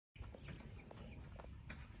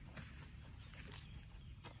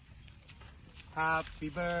Happy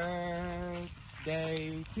birthday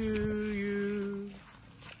to you.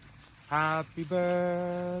 Happy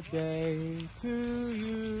birthday to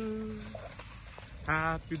you.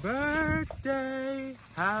 Happy birthday,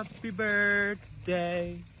 happy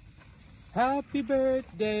birthday. Happy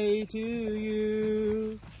birthday to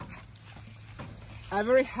you. A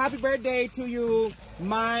very happy birthday to you,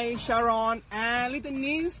 my Sharon and little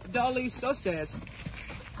niece Dolly sausage.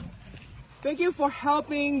 Thank you for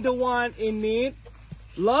helping the one in need.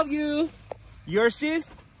 Love you, your sis,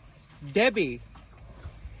 Debbie.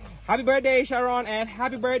 Happy birthday, Sharon, and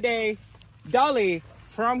happy birthday, Dolly.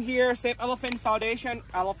 From here, Save Elephant Foundation,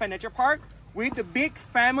 Elephant Nature Park, with the big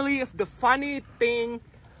family. Of the funny thing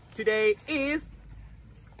today is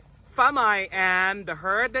Famai and the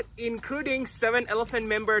herd, that including 7 elephant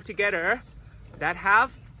members together, that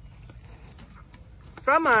have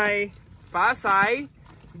Famai, Fa Sai,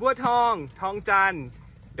 Bua Thong, Thong Chan,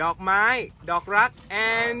 Dok Mai, Dok Rat,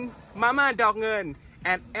 and Mama Dok Ngun.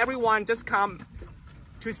 And everyone just come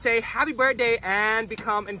to say happy birthday and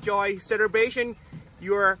enjoy celebration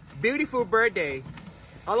your beautiful birthday.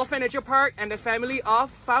 Elephant Nature Park and the family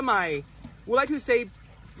of Famai would like to say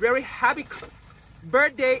very happy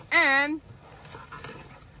birthday and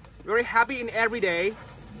very happy in every day.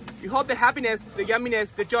 We hope the happiness, the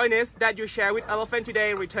yumminess, the joyness that you share with Elephant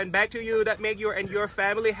today return back to you, that make you and your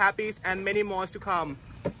family happy, and many more to come.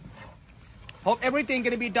 Hope everything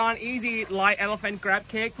gonna be done easy like elephant crab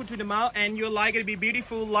cake put to the mouth, and your life gonna be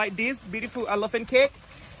beautiful like this beautiful elephant cake.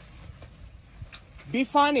 Be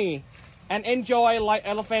funny and enjoy like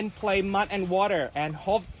elephant play mud and water, and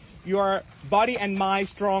hope your body and mind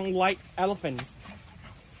strong like elephants.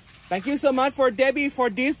 Thank you so much for Debbie for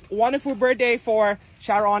this wonderful birthday for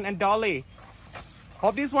Sharon and Dolly.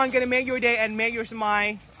 Hope this one gonna make your day and make you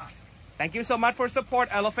smile. Thank you so much for support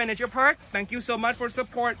Elephant Nature Park. Thank you so much for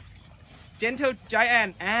support Gentle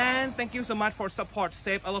Giant, and thank you so much for support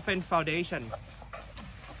Save Elephant Foundation.